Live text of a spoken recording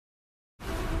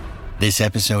This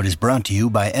episode is brought to you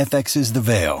by FX's The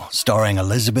Veil, starring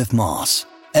Elizabeth Moss.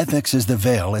 FX's The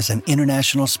Veil is an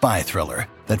international spy thriller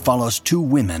that follows two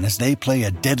women as they play a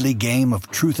deadly game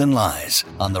of truth and lies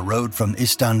on the road from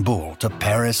Istanbul to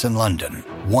Paris and London.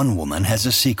 One woman has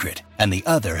a secret, and the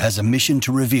other has a mission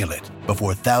to reveal it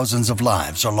before thousands of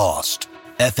lives are lost.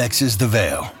 FX's The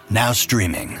Veil, now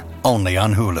streaming, only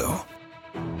on Hulu.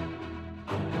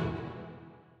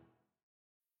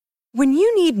 When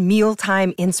you need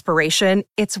mealtime inspiration,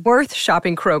 it's worth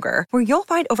shopping Kroger, where you'll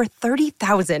find over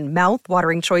 30,000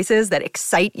 mouth-watering choices that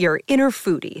excite your inner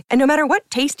foodie. And no matter what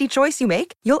tasty choice you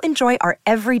make, you'll enjoy our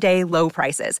everyday low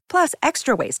prices, plus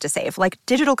extra ways to save, like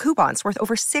digital coupons worth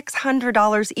over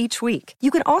 $600 each week. You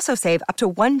can also save up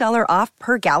to $1 off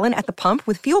per gallon at the pump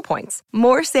with fuel points.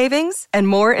 More savings and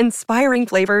more inspiring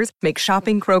flavors make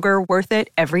shopping Kroger worth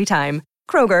it every time.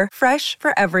 Kroger, fresh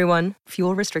for everyone.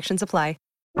 Fuel restrictions apply.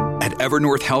 At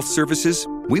Evernorth Health Services,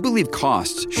 we believe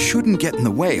costs shouldn't get in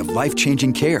the way of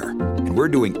life-changing care, and we're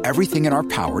doing everything in our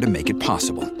power to make it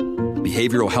possible.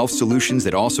 Behavioral health solutions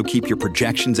that also keep your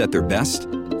projections at their best?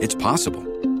 It's possible.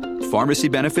 Pharmacy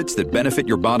benefits that benefit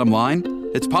your bottom line?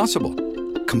 It's possible.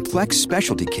 Complex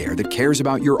specialty care that cares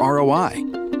about your ROI?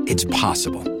 It's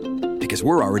possible. Because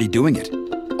we're already doing it.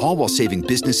 All while saving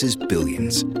businesses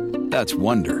billions. That's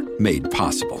Wonder made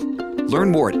possible.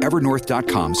 Learn more at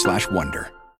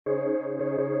evernorth.com/wonder.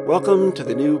 Welcome to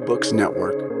the New Books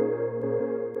Network.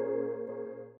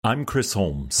 I'm Chris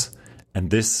Holmes, and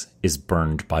this is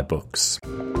Burned by Books.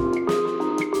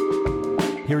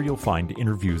 Here you'll find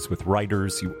interviews with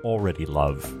writers you already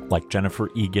love, like Jennifer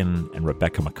Egan and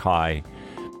Rebecca Makkai,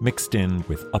 mixed in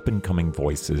with up-and-coming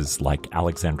voices like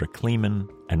Alexandra Kleeman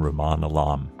and Rumaan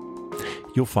Alam.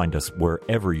 You'll find us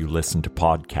wherever you listen to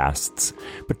podcasts,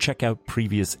 but check out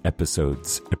previous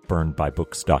episodes at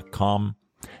burnedbybooks.com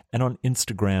and on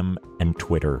Instagram and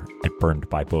Twitter at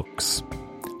burnedbybooks.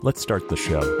 Let's start the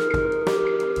show.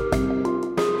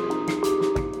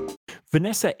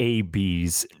 Vanessa A.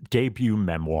 Bee's debut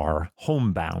memoir,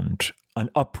 Homebound, An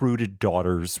Uprooted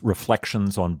Daughter's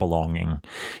Reflections on Belonging,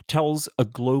 tells a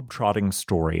globe-trotting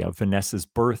story of Vanessa's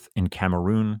birth in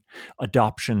Cameroon,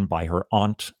 adoption by her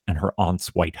aunt and her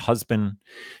aunt's white husband,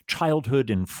 childhood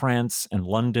in France and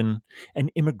London, and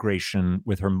immigration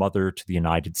with her mother to the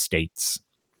United States.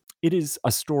 It is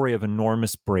a story of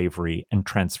enormous bravery and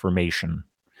transformation,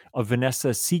 of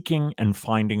Vanessa seeking and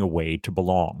finding a way to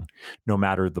belong, no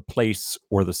matter the place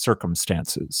or the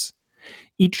circumstances.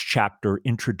 Each chapter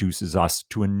introduces us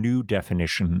to a new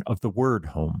definition of the word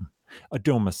home, a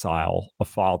domicile, a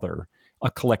father,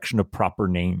 a collection of proper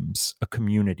names, a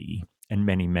community, and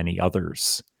many, many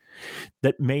others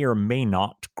that may or may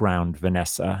not ground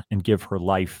Vanessa and give her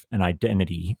life and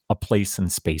identity a place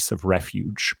and space of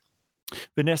refuge.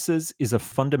 Vanessa's is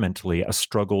fundamentally a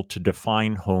struggle to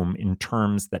define home in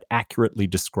terms that accurately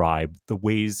describe the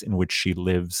ways in which she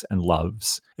lives and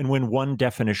loves. And when one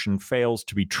definition fails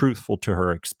to be truthful to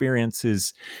her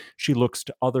experiences, she looks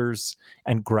to others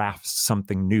and grafts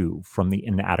something new from the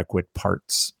inadequate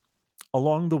parts.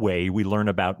 Along the way, we learn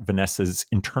about Vanessa's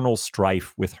internal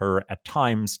strife with her, at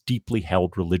times, deeply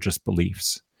held religious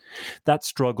beliefs. That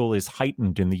struggle is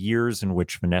heightened in the years in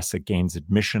which Vanessa gains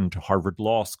admission to Harvard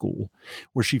Law School,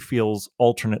 where she feels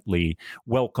alternately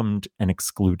welcomed and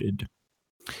excluded.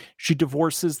 She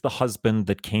divorces the husband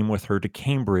that came with her to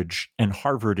Cambridge, and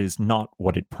Harvard is not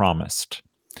what it promised.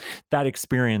 That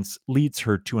experience leads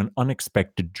her to an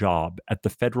unexpected job at the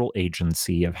Federal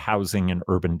Agency of Housing and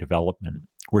Urban Development,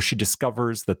 where she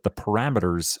discovers that the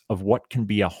parameters of what can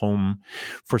be a home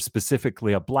for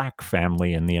specifically a Black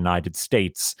family in the United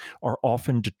States are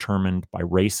often determined by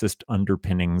racist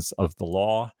underpinnings of the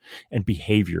law and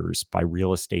behaviors by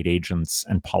real estate agents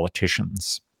and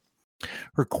politicians.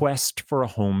 Her quest for a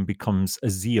home becomes a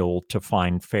zeal to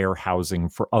find fair housing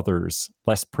for others,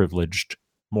 less privileged,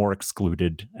 more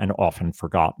excluded, and often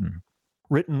forgotten.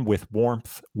 Written with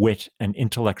warmth, wit, and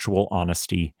intellectual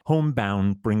honesty,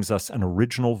 Homebound brings us an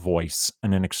original voice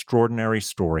and an extraordinary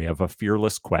story of a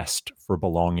fearless quest for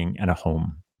belonging and a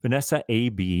home. Vanessa A.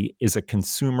 Bee is a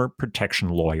consumer protection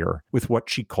lawyer with what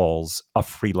she calls a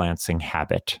freelancing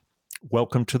habit.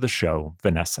 Welcome to the show,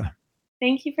 Vanessa.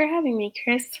 Thank you for having me,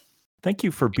 Chris. Thank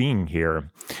you for being here.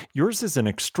 Yours is an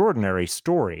extraordinary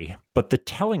story, but the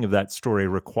telling of that story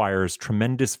requires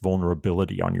tremendous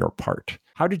vulnerability on your part.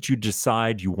 How did you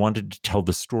decide you wanted to tell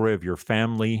the story of your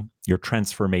family, your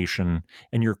transformation,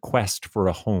 and your quest for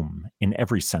a home in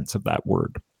every sense of that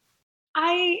word?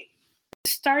 I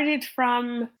started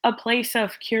from a place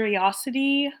of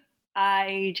curiosity.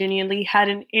 I genuinely had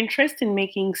an interest in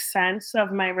making sense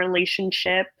of my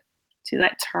relationship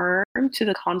that term, to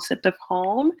the concept of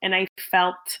home. And I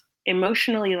felt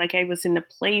emotionally like I was in a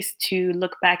place to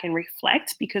look back and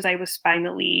reflect, because I was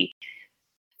finally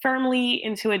firmly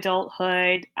into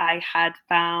adulthood. I had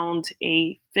found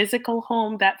a physical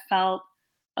home that felt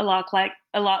a lot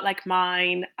like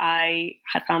mine. I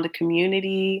had found a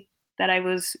community that I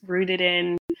was rooted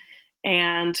in,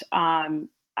 and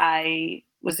I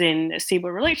was in a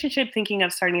stable relationship, thinking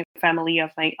of starting a family of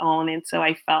my own. And so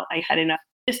I felt I had enough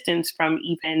distance from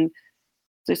even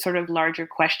the sort of larger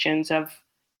questions of,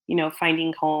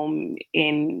 finding home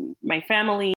in my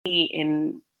family,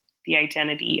 in the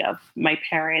identity of my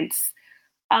parents.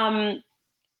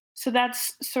 So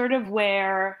that's sort of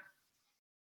where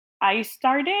I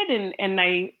started, and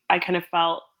I kind of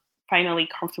felt finally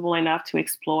comfortable enough to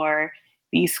explore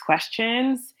these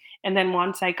questions. And then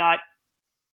once I got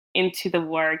into the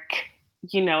work,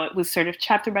 it was sort of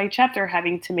chapter by chapter,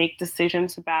 having to make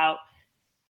decisions about,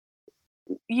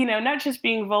 not just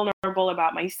being vulnerable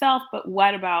about myself, but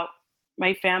what about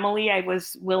my family I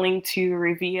was willing to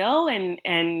reveal, and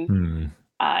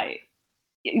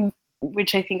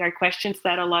which I think are questions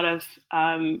that a lot of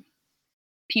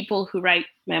people who write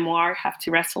memoir have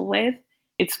to wrestle with.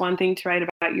 It's one thing to write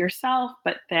about yourself,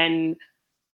 but then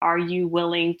are you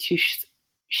willing to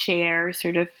share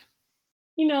sort of,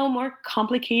 more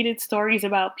complicated stories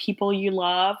about people you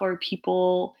love, or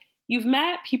people you've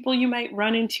met, people you might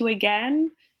run into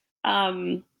again?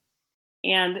 And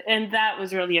that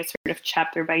was really a sort of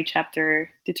chapter by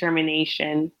chapter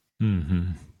determination.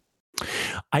 Mm-hmm.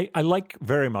 I like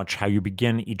very much how you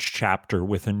begin each chapter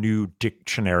with a new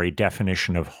dictionary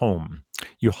definition of home.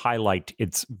 You highlight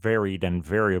its varied and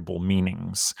variable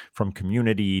meanings, from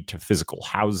community to physical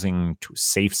housing to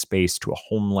safe space to a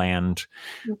homeland.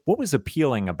 What was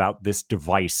appealing about this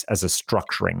device as a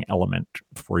structuring element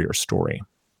for your story?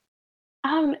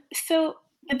 So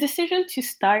the decision to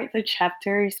start the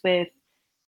chapters with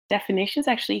definitions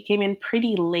actually came in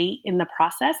pretty late in the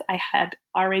process. I had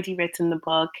already written the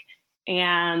book,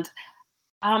 and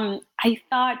I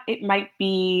thought it might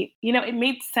be, it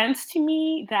made sense to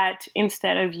me that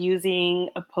instead of using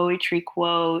a poetry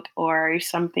quote or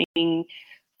something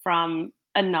from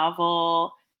a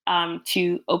novel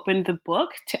to open the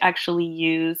book, to actually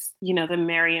use, the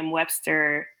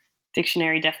Merriam-Webster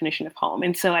dictionary definition of home.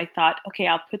 And so I thought, okay,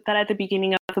 I'll put that at the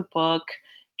beginning of the book,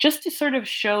 just to sort of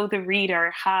show the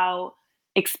reader how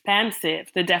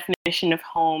expansive the definition of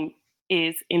home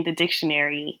is in the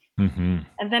dictionary. Mm-hmm.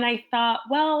 And then I thought,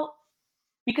 well,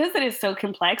 because it is so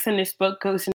complex and this book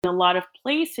goes in a lot of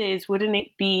places, wouldn't it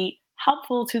be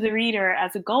helpful to the reader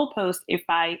as a goalpost if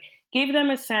I gave them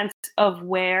a sense of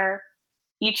where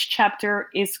each chapter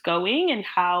is going and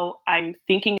how I'm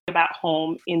thinking about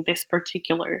home in this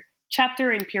particular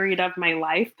chapter and period of my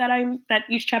life that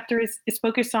each chapter is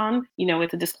focused on,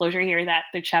 with the disclosure here that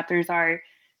the chapters are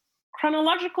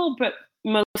chronological, but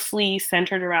mostly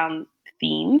centered around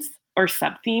themes or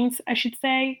sub-themes, I should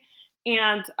say.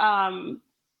 And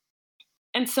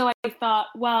so I thought,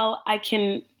 well, I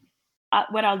can,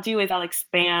 what I'll do is I'll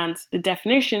expand the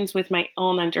definitions with my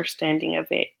own understanding of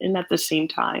it, and at the same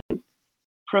time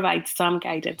provide some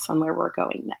guidance on where we're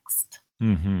going next.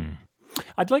 Mm-hmm.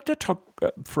 I'd like to talk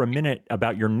for a minute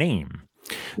about your name.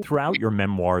 Throughout your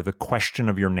memoir, the question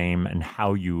of your name and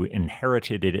how you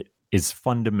inherited it is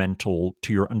fundamental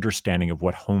to your understanding of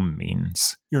what home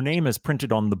means. Your name as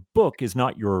printed on the book is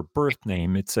not your birth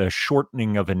name. It's a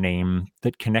shortening of a name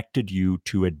that connected you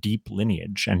to a deep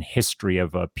lineage and history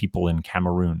of a people in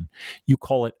Cameroon. You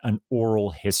call it an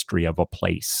oral history of a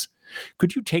place.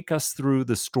 Could you take us through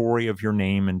the story of your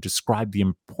name and describe the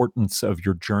importance of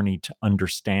your journey to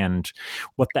understand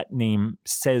what that name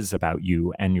says about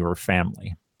you and your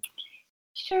family?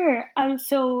 Sure.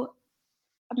 So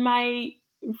my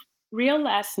real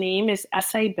last name is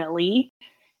Asai-Belly,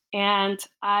 and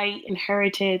I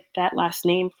inherited that last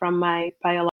name from my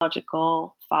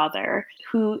biological father,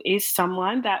 who is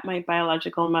someone that my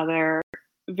biological mother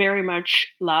very much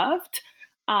loved,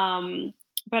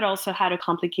 but also had a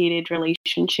complicated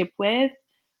relationship with.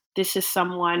 This is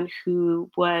someone who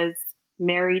was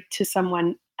married to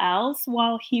someone else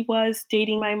while he was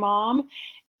dating my mom,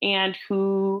 and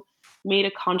who made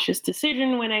a conscious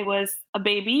decision when I was a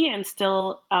baby and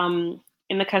still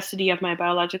in the custody of my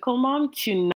biological mom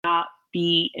to not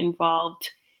be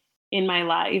involved in my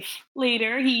life.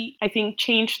 Later, he, I think,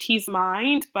 changed his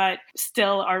mind, but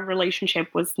still our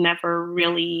relationship was never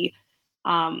really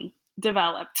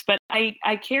developed. But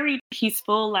I carried his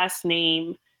full last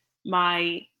name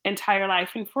my entire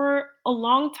life. And for a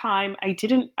long time, I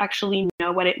didn't actually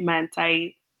know what it meant.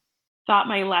 I thought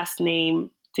my last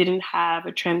name didn't have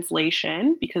a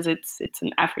translation because it's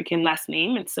an African last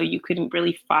name, and so you couldn't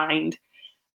really find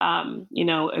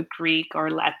a Greek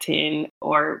or Latin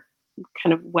or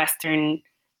kind of Western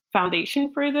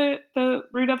foundation for the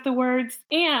root of the words.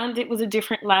 And it was a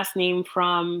different last name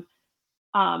from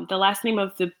the last name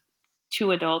of the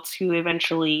two adults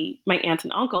my aunt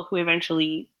and uncle, who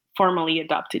eventually formally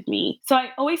adopted me. So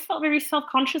I always felt very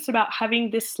self-conscious about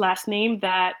having this last name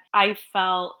that I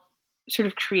felt sort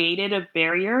of created a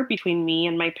barrier between me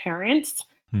and my parents,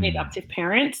 my adoptive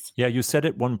parents. Yeah, you said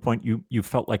at one point you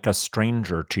felt like a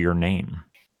stranger to your name.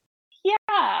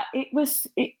 Yeah,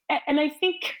 and I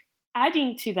think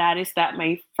adding to that is that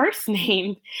my first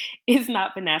name is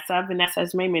not Vanessa. Vanessa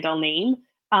is my middle name.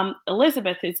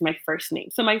 Elizabeth is my first name.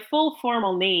 So my full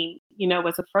formal name,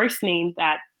 was a first name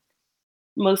that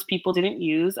most people didn't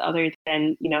use other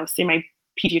than, say my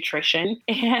pediatrician.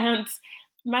 And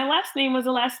my last name was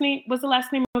the last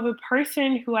name of a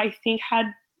person who I think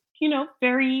had,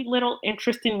 very little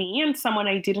interest in me and someone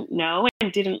I didn't know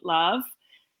and didn't love.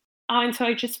 And so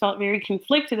I just felt very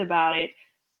conflicted about it.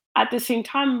 At the same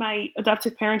time, my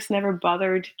adoptive parents never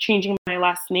bothered changing my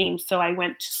last name. So I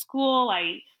went to school,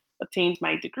 I obtained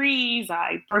my degrees,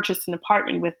 I purchased an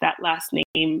apartment with that last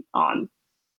name on,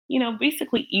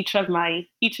 basically each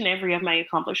and every of my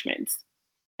accomplishments.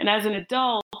 And as an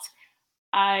adult,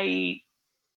 I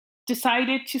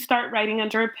decided to start writing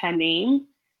under a pen name,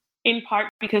 in part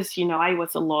because, I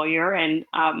was a lawyer and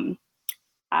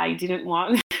I didn't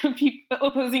want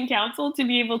opposing counsel to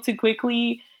be able to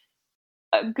quickly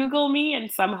Google me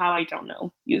and somehow, I don't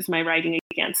know, use my writing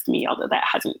against me, although that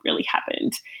hasn't really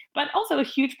happened. But also a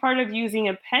huge part of using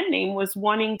a pen name was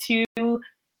wanting to,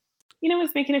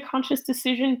 was making a conscious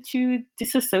decision to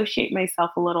disassociate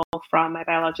myself a little from my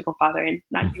biological father and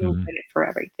not give him credit for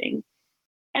everything.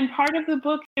 And part of the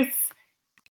book is,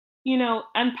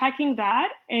 unpacking that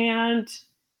and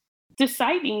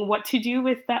deciding what to do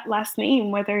with that last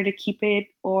name, whether to keep it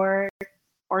or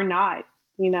not,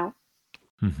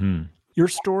 Mm-hmm. Your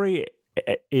story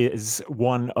is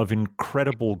one of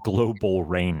incredible global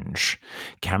range.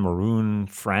 Cameroon,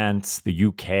 France, the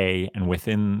UK, and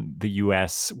within the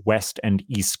US, West and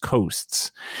East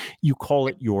coasts. You call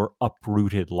it your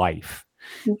uprooted life.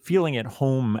 Feeling at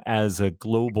home as a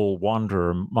global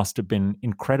wanderer must have been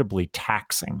incredibly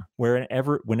taxing.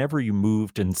 Whenever you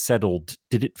moved and settled,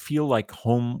 did it feel like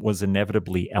home was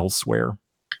inevitably elsewhere?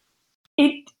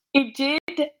 It did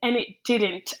and it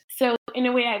didn't. So in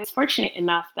a way, I was fortunate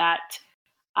enough that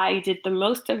I did the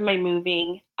most of my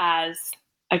moving as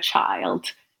a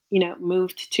child.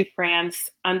 Moved to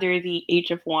France under the age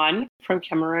of 1 from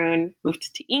Cameroon,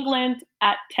 moved to England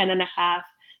at 10 and a half,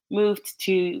 moved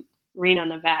to Reno,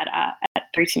 Nevada at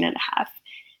 13 and a half.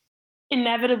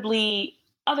 Inevitably,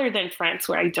 other than France,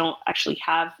 where I don't actually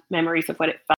have memories of what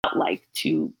it felt like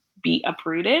to be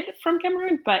uprooted from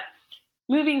Cameroon, but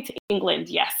moving to England,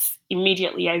 yes,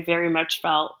 immediately I very much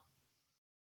felt,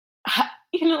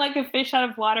 like a fish out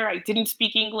of water. I didn't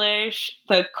speak English.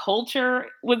 The culture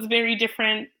was very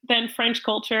different than French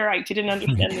culture. I didn't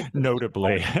understand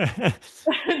Notably. I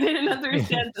didn't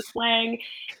understand the slang.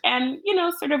 And,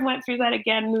 sort of went through that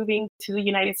again, moving to the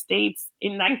United States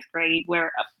in 9th grade,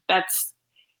 where that's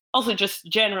also just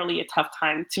generally a tough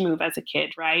time to move as a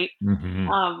kid, right?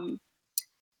 Mm-hmm.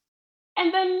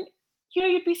 And then,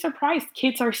 you'd be surprised.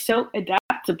 Kids are so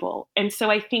adaptable. And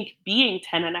so I think being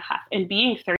 10 and a half and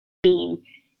being 13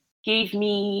 gave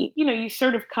me, you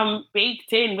sort of come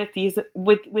baked in with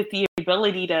the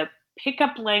ability to pick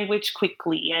up language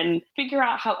quickly and figure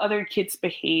out how other kids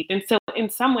behave. And so in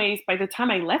some ways, by the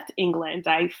time I left England,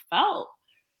 I still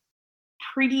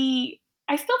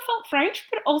felt French,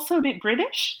 but also a bit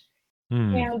British.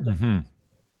 Mm-hmm.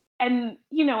 And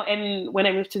when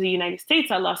I moved to the United States,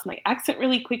 I lost my accent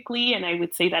really quickly. And I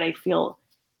would say that I feel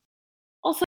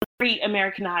also very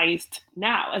Americanized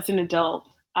now as an adult.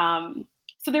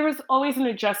 So there was always an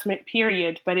adjustment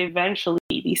period, but eventually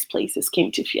these places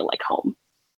came to feel like home.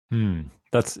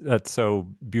 That's so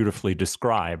beautifully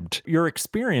described. Your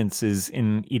experiences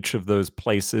in each of those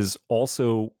places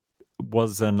also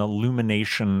was an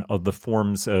illumination of the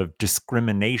forms of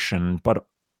discrimination, but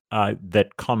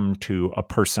that come to a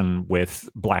person with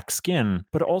Black skin,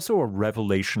 but also a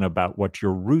revelation about what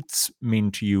your roots mean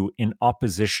to you in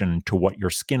opposition to what your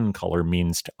skin color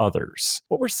means to others.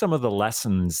 What were some of the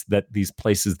lessons that these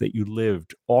places that you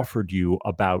lived offered you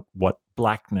about what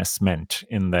Blackness meant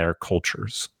in their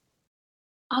cultures?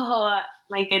 Oh,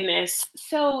 my goodness.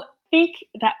 So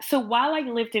while I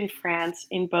lived in France,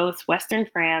 in both Western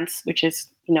France, which is,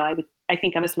 I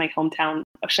think of as my hometown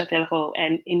of Châtellerault,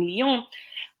 and in Lyon,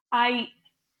 I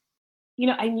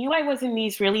I knew I was in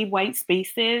these really white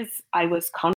spaces. I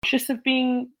was conscious of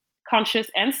being conscious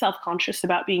and self-conscious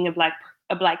about being a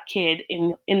black kid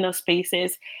in those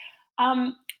spaces.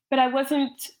 But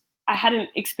I hadn't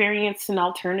experienced an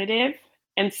alternative.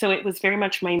 And so it was very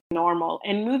much my normal.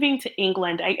 And moving to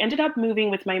England, I ended up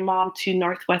moving with my mom to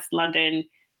Northwest London,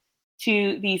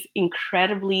 to these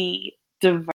incredibly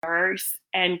diverse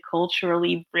and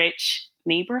culturally rich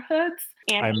neighborhoods.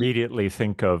 And I immediately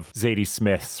think of Zadie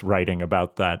Smith's writing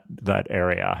about that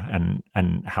area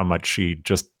and how much she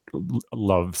just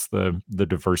loves the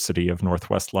diversity of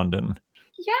Northwest London.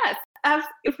 Yes,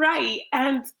 right.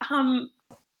 And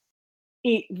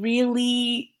it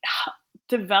really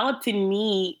developed in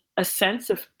me a sense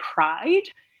of pride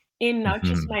in not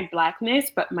just my Blackness,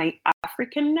 but my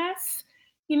Africanness.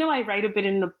 I write a bit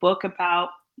in the book about,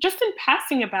 just in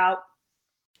passing, about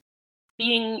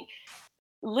being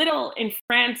little in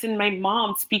France and my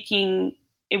mom speaking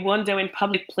Ewondo in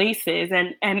public places,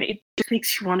 and it just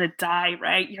makes you want to die,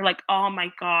 right? You're like, oh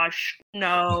my gosh,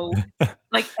 no.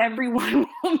 Like everyone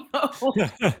will know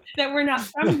that we're not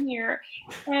from here.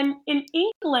 And in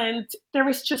England, there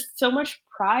was just so much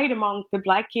pride among the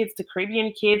Black kids, the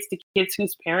Caribbean kids, the kids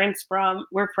whose parents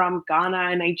were from Ghana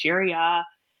and Nigeria,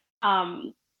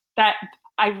 that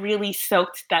I really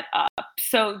soaked that up.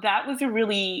 So that was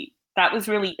really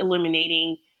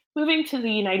illuminating. Moving to the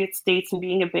United States and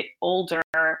being a bit older,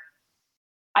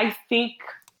 I think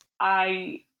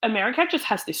America just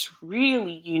has this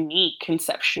really unique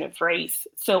conception of race.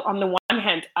 So on the one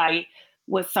hand, I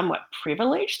was somewhat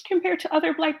privileged compared to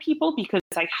other Black people because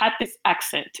I had this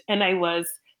accent and I was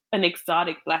an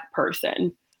exotic Black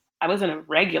person. I wasn't a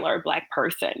regular Black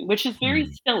person, which is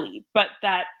very silly, but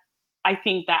that I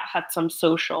think that had some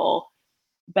social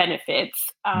benefits.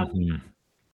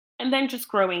 And then just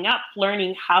growing up,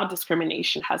 learning how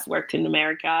discrimination has worked in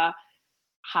America,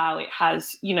 how it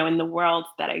has, in the world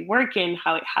that I work in,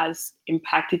 how it has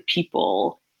impacted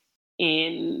people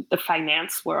in the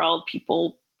finance world,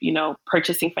 people,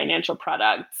 purchasing financial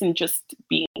products and just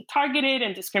being targeted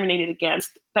and discriminated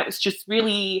against. That was just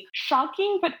really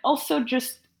shocking, but also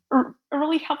just a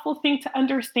really helpful thing to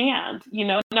understand,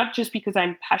 not just because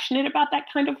I'm passionate about that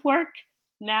kind of work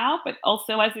now, but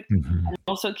also as I'm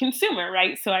also a consumer,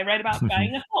 right? So I read about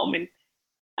buying a home and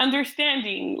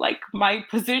understanding like my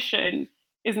position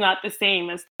is not the same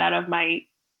as that of my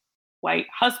white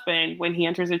husband when he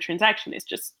enters a transaction. Is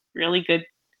just really good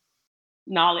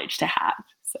knowledge to have.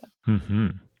 So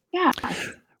yeah.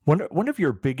 One of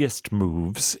your biggest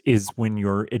moves is when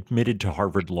you're admitted to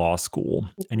Harvard Law School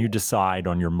and you decide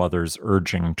on your mother's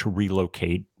urging to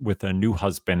relocate with a new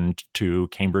husband to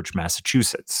Cambridge,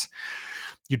 Massachusetts.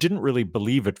 You didn't really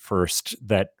believe at first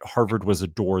that Harvard was a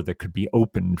door that could be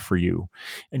opened for you.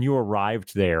 And you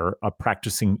arrived there, a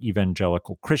practicing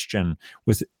evangelical Christian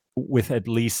with at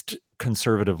least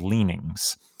conservative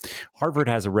leanings. Harvard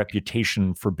has a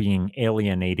reputation for being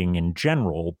alienating in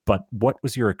general, but what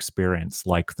was your experience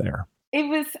like there? It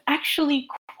was actually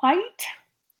quite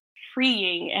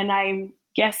freeing, and I'm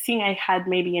guessing I had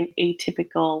maybe an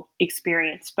atypical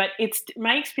experience, but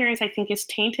my experience, I think, is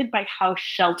tainted by how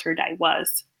sheltered I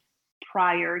was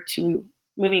prior to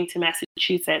moving to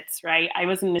Massachusetts, right? I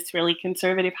was in this really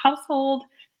conservative household,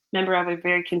 member of a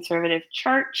very conservative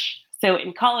church. So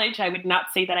in college, I would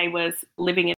not say that I was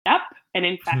living it up. And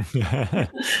in fact,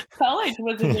 college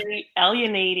was a very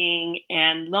alienating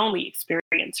and lonely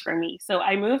experience for me. So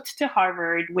I moved to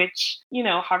Harvard, which,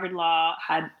 Harvard Law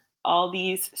had all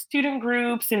these student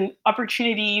groups and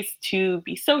opportunities to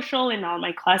be social. And all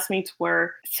my classmates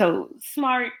were so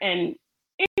smart and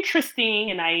interesting.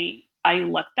 And I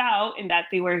lucked out in that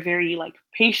they were very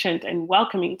patient and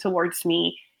welcoming towards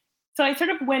me. So I sort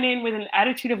of went in with an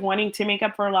attitude of wanting to make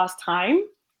up for lost time.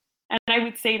 And I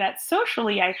would say that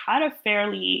socially, I had a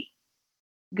fairly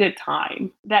good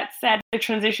time. That said, the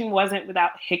transition wasn't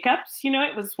without hiccups.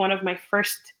 It was one of my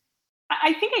first,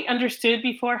 I think I understood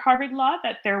before Harvard Law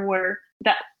that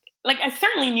I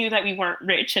certainly knew that we weren't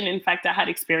rich. And in fact, I had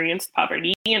experienced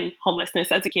poverty and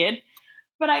homelessness as a kid.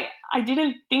 But I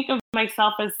didn't think of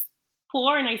myself as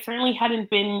poor, and I certainly hadn't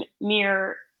been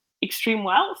near extreme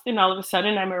wealth. And all of a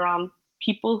sudden, I'm around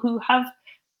people who have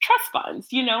trust funds,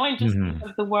 and just think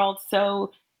of the world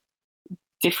so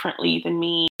differently than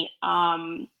me.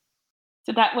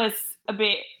 So that was a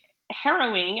bit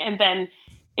harrowing. And then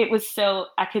it was so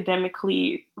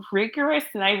academically rigorous,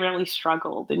 and I really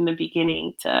struggled in the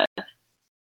beginning to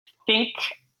think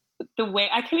the way,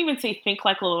 I can't even say think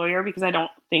like a lawyer, because I don't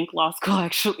think law school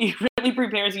actually really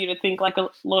prepares you to think like a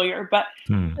lawyer, but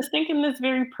just think in this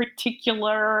very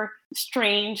particular,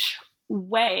 strange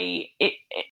way.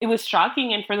 It was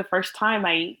shocking. And for the first time,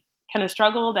 I kind of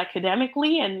struggled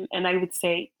academically. And I would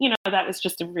say, that was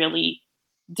just a really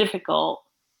difficult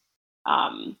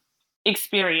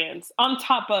experience on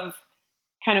top of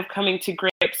kind of coming to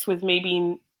grips with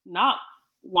maybe not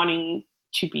wanting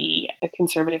to be a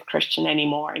conservative Christian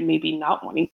anymore and maybe not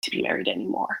wanting to be married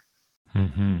anymore.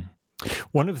 Mm-hmm.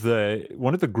 One of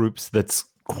the groups that's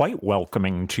quite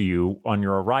welcoming to you on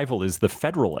your arrival is the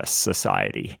Federalist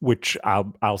Society, which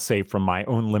I'll say from my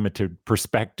own limited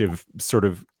perspective sort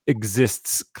of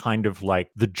exists kind of like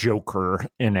the Joker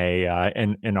in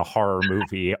a horror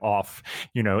movie off,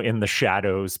 in the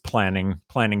shadows, planning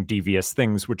devious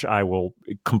things, which I will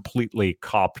completely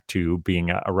cop to being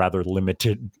a rather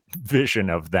limited vision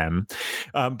of them.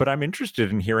 But I'm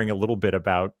interested in hearing a little bit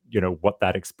about, what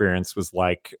that experience was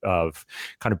like of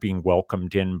kind of being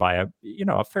welcomed in by a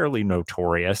fairly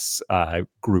notorious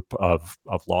group of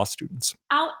law students.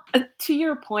 To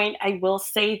your point, I will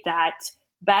say that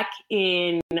back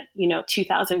in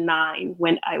 2009,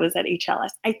 when I was at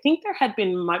HLS, I think there had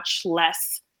been much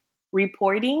less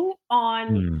reporting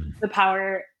on the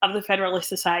power of the Federalist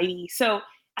Society. So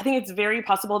I think it's very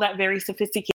possible that very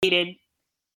sophisticated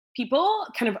people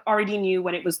kind of already knew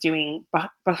what it was doing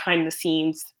behind the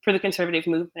scenes for the conservative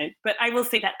movement. But I will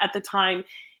say that at the time,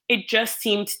 it just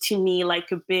seemed to me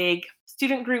like a big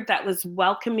student group that was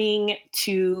welcoming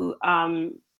to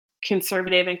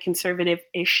conservative and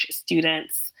conservative-ish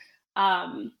students.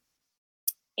 And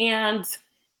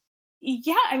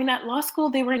yeah, I mean, at law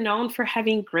school, they were known for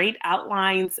having great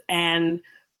outlines and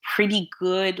pretty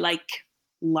good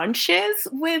lunches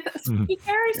with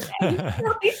speakers. And they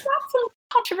brought some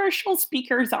controversial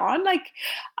speakers on,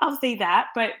 I'll say that,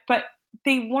 but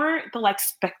they weren't the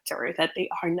specter that they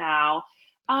are now.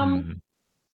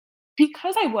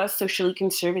 Because I was socially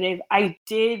conservative,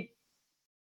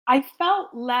 I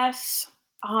felt less,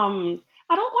 I don't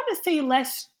want to say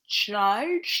less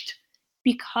judged,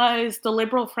 because the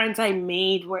liberal friends I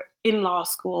made were in law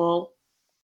school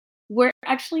were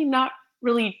actually not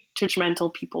really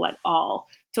judgmental people at all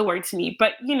towards me.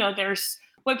 But, there's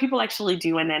what people actually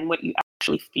do and then what you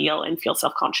actually feel and feel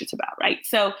self-conscious about, right?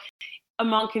 So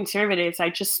among conservatives, I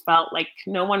just felt like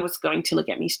no one was going to look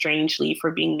at me strangely for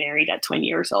being married at 20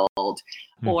 years old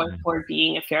or for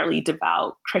being a fairly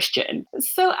devout Christian.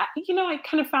 So, I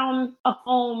kind of found a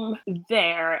home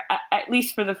there, at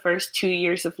least for the first 2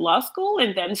 years of law school.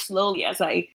 And then slowly, as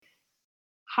I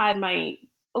had my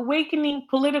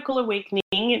political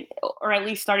awakening, or at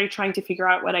least started trying to figure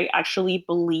out what I actually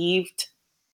believed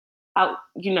out,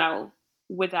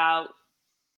 without,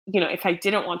 if I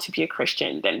didn't want to be a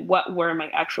Christian, then what were my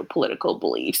actual political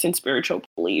beliefs and spiritual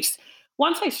beliefs?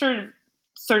 Once I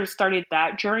started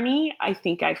that journey, I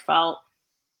think I felt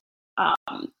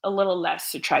a little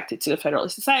less attracted to the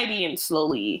Federalist Society and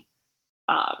slowly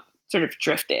sort of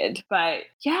drifted. But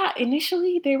yeah,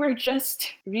 initially they were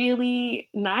just really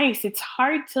nice. It's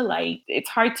hard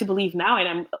to believe now.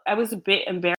 And I was a bit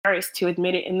embarrassed to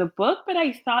admit it in the book, but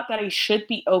I thought that I should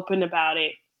be open about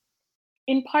it.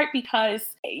 In part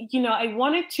because, I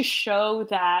wanted to show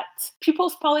that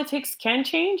people's politics can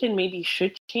change and maybe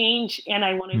should change. And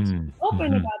I wanted to be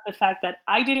open about the fact that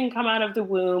I didn't come out of the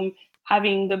womb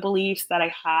having the beliefs that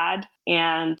I had,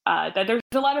 and that there's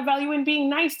a lot of value in being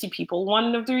nice to people.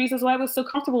 One of the reasons why I was so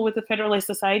comfortable with the Federalist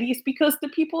Society is because the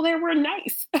people there were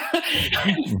nice.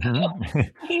 I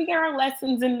think there are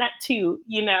lessons in that too,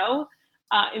 in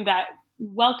that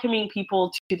welcoming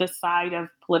people to the side of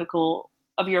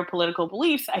your political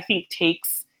beliefs, I think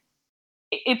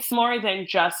it's more than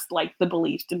just the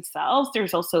beliefs themselves.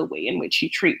 There's also a way in which you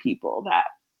treat people that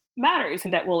matters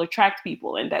and that will attract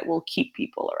people and that will keep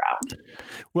people around.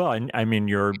 Well, and I mean,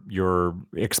 you're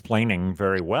explaining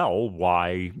very well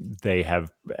why they have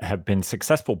been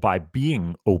successful by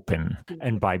being open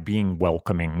and by being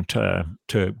welcoming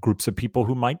to groups of people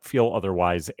who might feel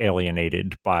otherwise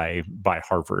alienated by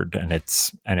Harvard and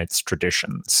its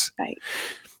traditions. Right.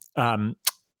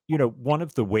 One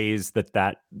of the ways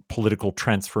that political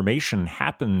transformation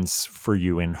happens for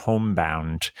you in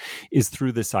Homebound is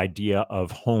through this idea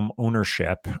of home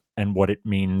ownership and what it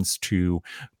means to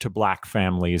Black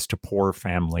families, to poor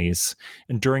families.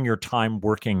 And during your time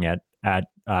working at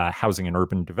Housing and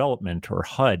Urban Development, or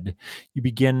HUD, you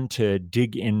begin to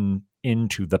dig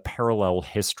into the parallel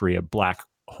history of Black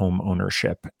home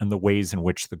ownership and the ways in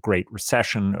which the Great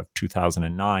Recession of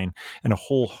 2009 and a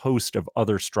whole host of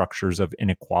other structures of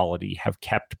inequality have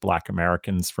kept Black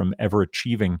Americans from ever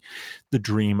achieving the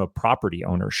dream of property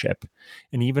ownership.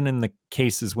 And even in the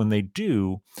cases when they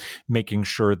do, making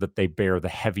sure that they bear the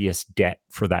heaviest debt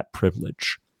for that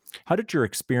privilege. How did your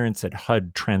experience at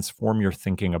HUD transform your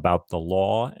thinking about the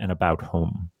law and about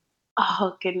home?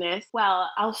 Oh, goodness. Well,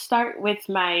 I'll start with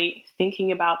my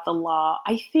thinking about the law.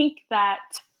 I think that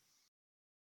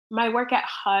my work at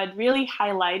HUD really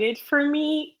highlighted for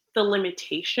me the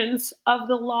limitations of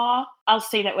the law. I'll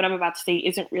say that what I'm about to say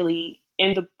isn't really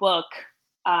in the book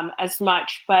as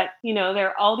much, but there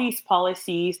are all these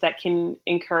policies that can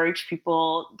encourage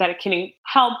people, that can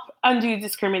help undo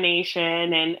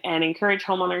discrimination and encourage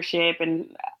homeownership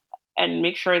and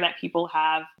make sure that people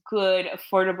have good,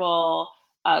 affordable,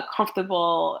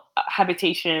 comfortable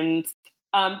habitations.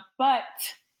 But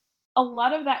a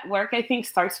lot of that work, I think,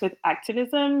 starts with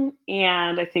activism.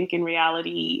 And I think in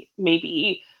reality,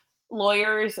 maybe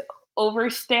lawyers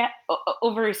overstate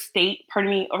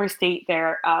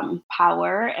their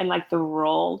power and like the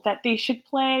role that they should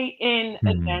play in Hmm.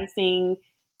 advancing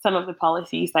some of the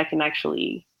policies that can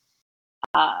actually,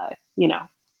 uh, you know,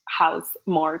 house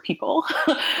more people.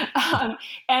 um,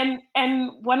 and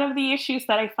one of the issues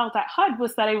that I felt at HUD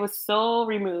was that I was so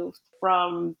removed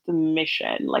from the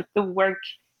mission. Like the work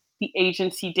the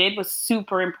agency did was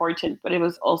super important, but it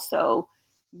was also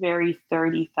very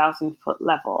 30,000 foot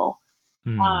level.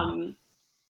 Hmm. Um,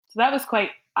 so that was quite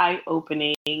eye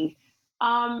opening.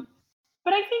 Um,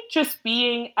 but I think just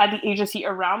being at the agency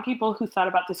around people who thought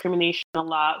about discrimination a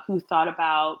lot, who thought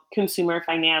about consumer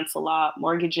finance a lot,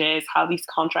 mortgages, how these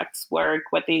contracts work,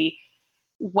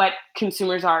 what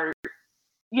consumers are,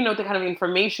 the kind of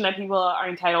information that people are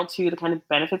entitled to, the kind of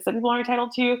benefits that people are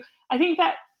entitled to. I think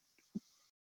that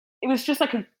it was just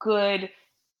like a good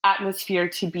atmosphere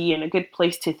to be in, a good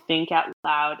place to think out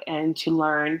loud and to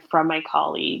learn from my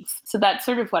colleagues. So that's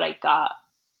sort of what I got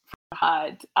from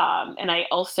HUD. And I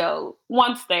also,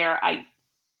 once there, I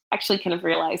actually kind of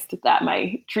realized that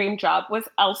my dream job was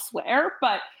elsewhere,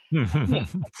 but I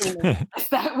couldn't have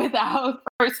realized that without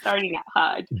first starting at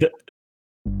HUD. The-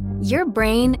 Your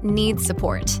brain needs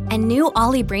support, and new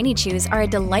Ollie Brainy Chews are a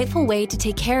delightful way to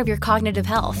take care of your cognitive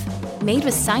health. Made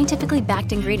with scientifically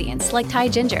backed ingredients like Thai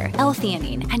ginger,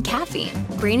 L-theanine, and caffeine,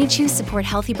 Brainy Chews support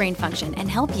healthy brain function and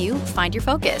help you find your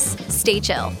focus, stay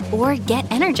chill, or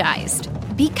get energized.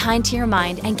 Be kind to your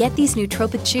mind and get these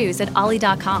nootropic chews at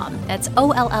ollie.com. That's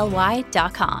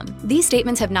OLLY.com. These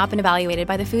statements have not been evaluated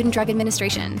by the Food and Drug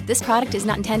Administration. This product is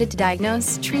not intended to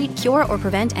diagnose, treat, cure, or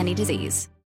prevent any disease.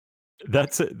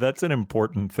 that's an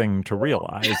important thing to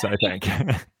realize, I think.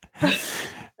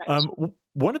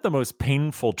 One of the most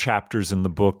painful chapters in the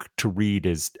book to read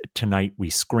is Tonight We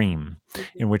Scream,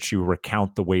 in which you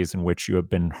recount the ways in which you have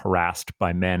been harassed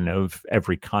by men of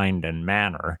every kind and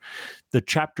manner. The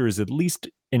chapter is at least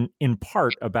in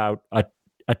part about a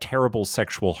terrible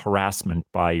sexual harassment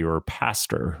by your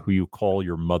pastor, who you call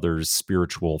your mother's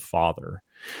spiritual father.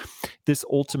 This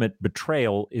ultimate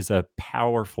betrayal is a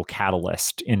powerful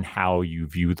catalyst in how you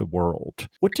view the world.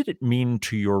 What did it mean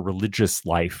to your religious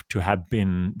life to have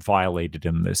been violated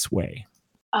in this way?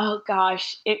 Oh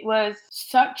gosh, it was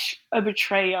such a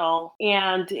betrayal.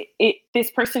 And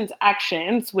this person's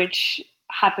actions, which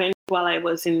happened while I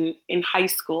was in high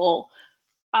school,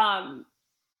 um,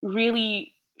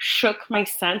 really shook my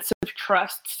sense of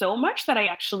trust so much that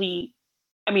I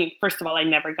mean, first of all, I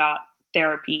never got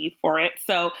therapy for it.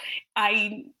 So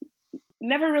I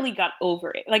never really got over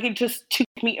it. Like it just took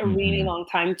me a really Hmm. long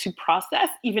time to process,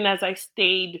 even as I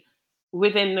stayed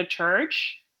within the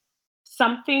church.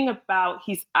 Something about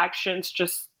his actions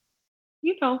just,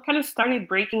 kind of started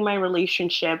breaking my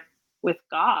relationship with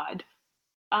God.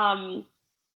 Um,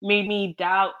 Made me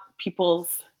doubt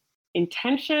people's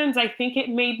intentions. I think it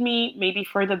made me, maybe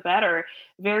for the better,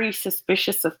 very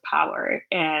suspicious of power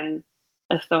and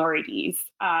authorities.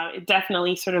 It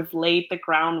definitely sort of laid the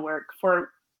groundwork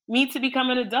for me to become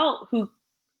an adult who,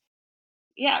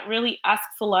 yeah, really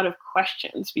asks a lot of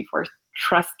questions before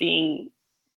trusting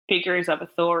figures of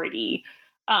authority,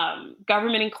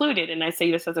 government included. And I say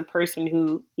this as a person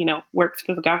who, works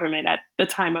for the government at the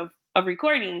time of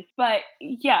recording. But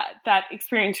yeah, that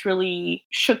experience really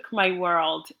shook my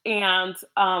world. And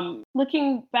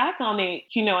looking back on it,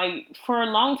 for a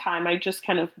long time, I just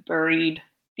kind of buried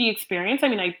the experience. I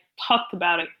mean, I talked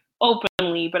about it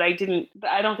openly, but I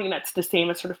don't think that's the same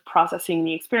as sort of processing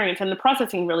the experience. And the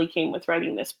processing really came with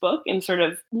writing this book and sort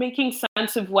of making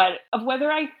sense of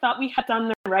whether I thought we had done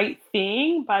the right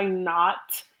thing by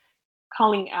not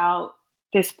calling out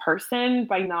this person,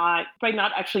 by not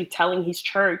actually telling his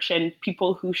church and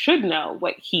people who should know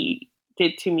what he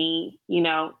did to me,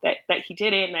 that he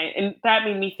did it. And that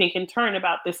made me think in turn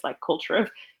about this like culture of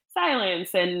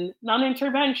silence and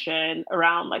non-intervention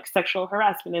around like sexual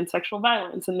harassment and sexual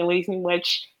violence, and the ways in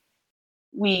which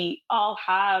we all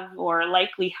have or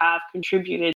likely have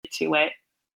contributed to it.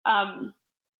 And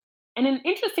an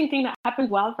interesting thing that happened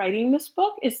while writing this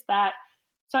book is that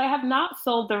So I have not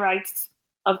sold the rights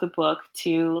of the book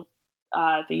to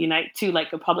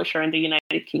like a publisher in the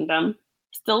United Kingdom.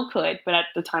 Still could, but at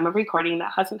the time of recording,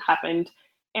 that hasn't happened.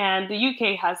 And the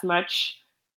UK has much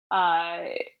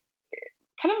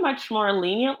more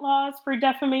lenient laws for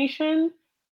defamation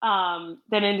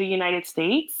than in the United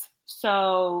States.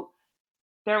 So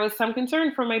there was some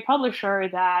concern from my publisher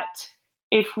that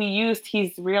if we used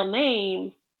his real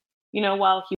name,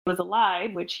 while he was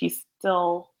alive, which he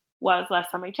still was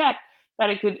last time I checked, that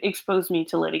it could expose me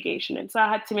to litigation. And so I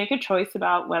had to make a choice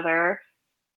about whether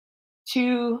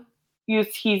to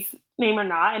use his name or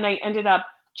not. And I ended up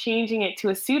changing it to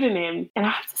a pseudonym. And I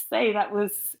have to say that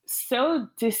was so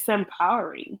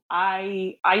disempowering.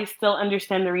 I still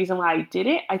understand the reason why I did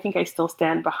it. I think I still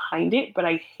stand behind it, but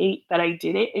I hate that I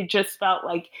did it. It just felt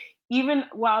like even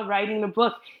while writing the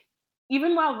book,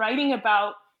 even while writing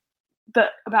about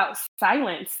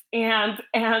silence and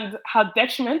how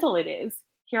detrimental it is,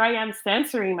 here I am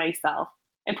censoring myself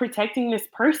and protecting this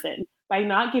person by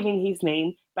not giving his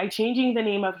name, by changing the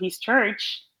name of his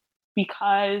church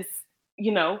because,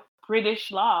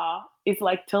 British law is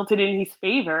like tilted in his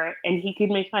favor and he could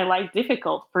make my life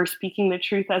difficult for speaking the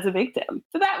truth as a victim.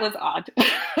 So that was odd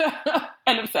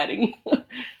and upsetting.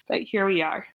 But here we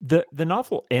are. The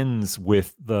novel ends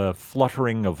with the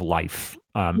fluttering of life,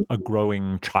 a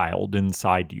growing child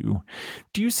inside you.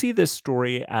 Do you see this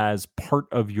story as part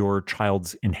of your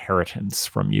child's inheritance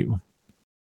from you?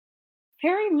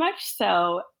 Very much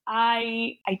so.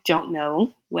 I don't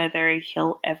know whether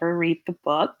he'll ever read the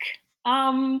book.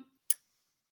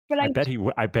 But I bet he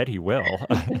will.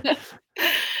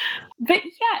 But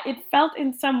yeah, it felt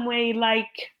in some way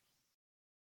like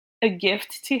a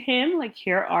gift to him. Like,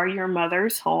 here are your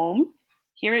mother's home.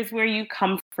 Here is where you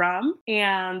come from,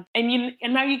 and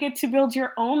now you get to build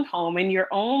your own home and your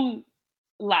own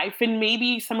life. And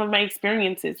maybe some of my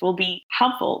experiences will be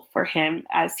helpful for him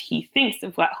as he thinks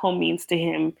of what home means to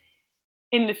him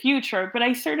in the future. But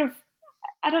I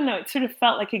don't know, it sort of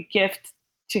felt like a gift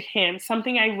to him,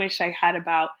 something I wish I had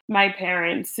about my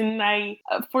parents. And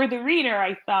for the reader,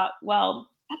 I thought, well,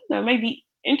 I don't know, it might be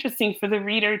interesting for the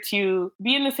reader to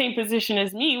be in the same position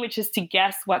as me, which is to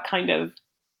guess what kind of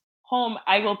home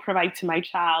I will provide to my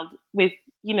child with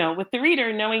the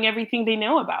reader knowing everything they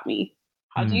know about me.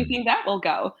 How do you think that will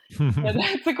go? So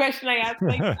that's the question I ask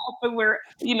myself. But we're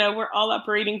all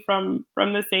operating from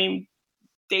the same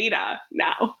data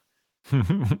now.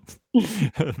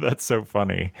 That's so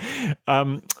funny.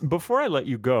 Before I let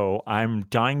you go, I'm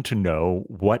dying to know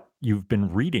what you've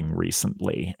been reading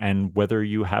recently and whether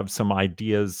you have some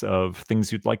ideas of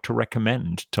things you'd like to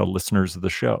recommend to listeners of the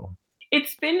show.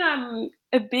 It's been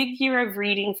a big year of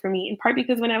reading for me, in part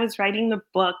because when I was writing the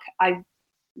book, I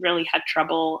really had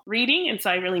trouble reading, and so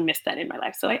I really missed that in my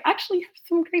life. So I actually have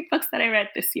some great books that I read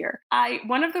this year.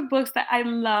 One of the books that I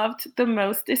loved the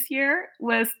most this year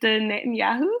was The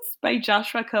Netanyahus by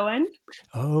Joshua Cohen.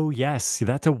 Oh, yes.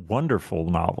 That's a wonderful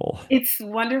novel. It's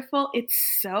wonderful. It's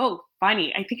so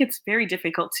funny. I think it's very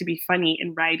difficult to be funny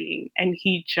in writing, and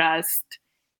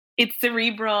it's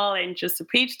cerebral and just a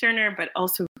page turner, but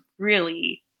also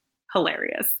really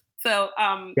hilarious. So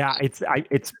yeah, it's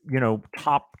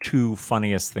top 2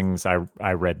 funniest things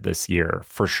I read this year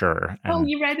for sure. And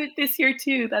you read it this year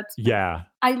too. Yeah.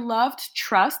 I loved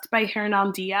Trust by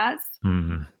Hernan Diaz.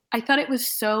 Mm-hmm. I thought it was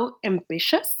so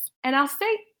ambitious. And I'll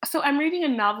say, so I'm reading a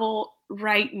novel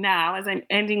right now as I'm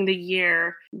ending the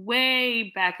year,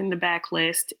 way back in the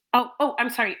backlist. Oh,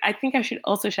 I'm sorry. I think I should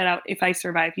also shout out If I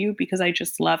Survive You, because I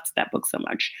just loved that book so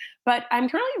much. But I'm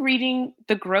currently reading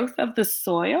The Growth of the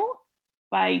Soil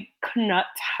by Knut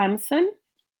Hamsun.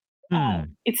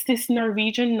 It's this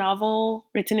Norwegian novel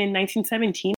written in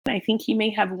 1917. I think he may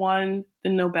have won the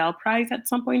Nobel Prize at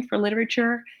some point for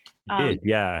literature. He did,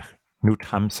 yeah. Knut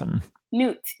Hamsun.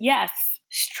 Knut, yes.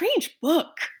 Strange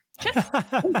book. Just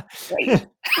great.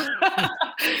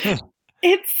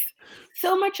 It's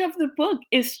so much of the book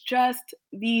is just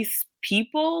these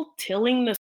people tilling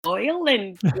the soil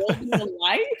and building a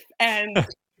life, and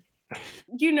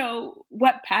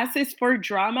what passes for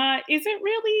drama isn't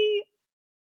really,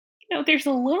 there's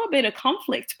a little bit of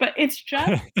conflict, but it's just,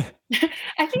 I think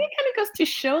it kind of goes to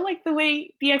show like the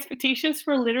way the expectations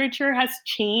for literature has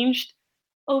changed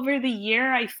over the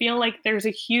year. I feel like there's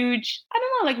a huge, I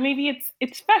don't know, like maybe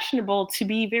it's fashionable to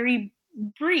be very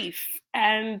brief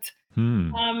and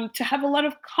to have a lot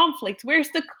of conflict.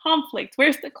 Where's the conflict?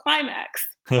 Where's the climax?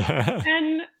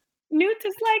 And Knut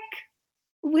is like,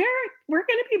 we're going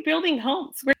to be building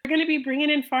homes. We're going to be bringing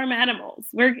in farm animals.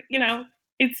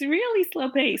 It's really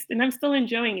slow paced, and I'm still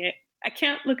enjoying it. I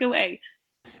can't look away.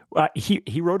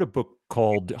 He wrote a book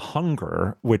called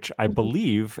Hunger, which I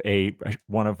believe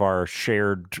one of our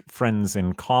shared friends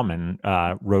in common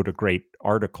wrote a great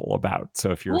article about.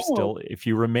 So if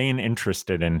you remain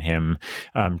interested in him,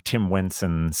 Tim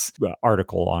Wenson's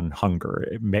article on Hunger,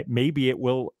 maybe it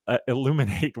will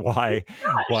illuminate why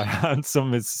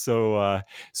Ansem is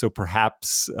so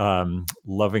perhaps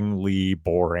lovingly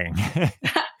boring.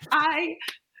 I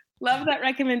love that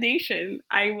recommendation.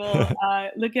 I will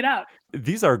look it up.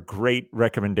 These are great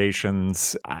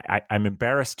recommendations. I'm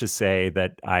embarrassed to say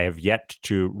that I have yet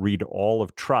to read all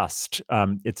of Trust.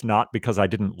 It's not because I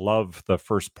didn't love the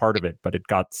first part of it, but it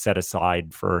got set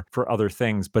aside for other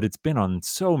things. But it's been on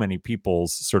so many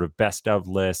people's sort of best of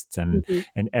lists, and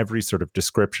every sort of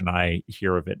description I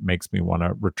hear of it makes me want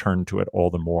to return to it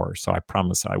all the more. So I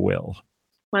promise I will.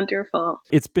 Wonderful.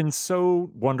 It's been so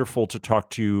wonderful to talk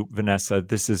to you, Vanessa.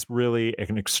 This is really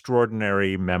an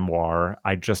extraordinary memoir.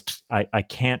 I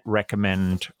can't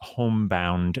recommend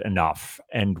Homebound enough,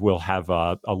 and we'll have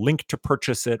a link to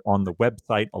purchase it on the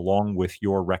website along with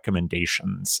your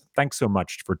recommendations. Thanks so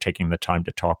much for taking the time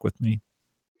to talk with me.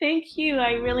 Thank you.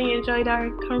 I really enjoyed our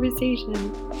conversation.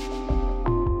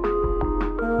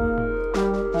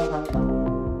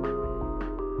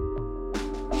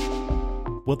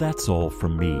 Well, that's all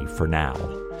from me for now.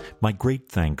 My great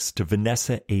thanks to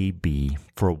Vanessa A.B.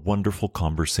 for a wonderful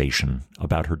conversation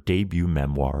about her debut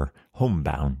memoir,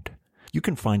 Homebound. You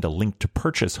can find a link to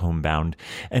purchase Homebound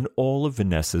and all of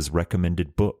Vanessa's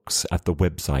recommended books at the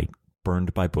website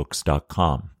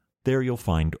burnedbybooks.com. There you'll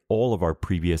find all of our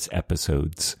previous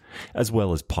episodes, as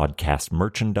well as podcast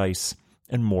merchandise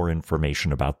and more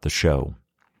information about the show.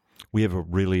 We have a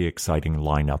really exciting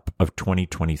lineup of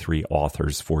 2023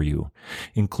 authors for you,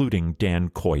 including Dan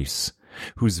Kois,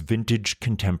 whose Vintage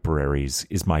Contemporaries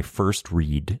is my first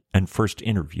read and first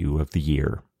interview of the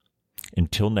year.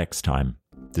 Until next time,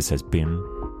 this has been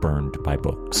Burned by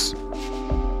Books.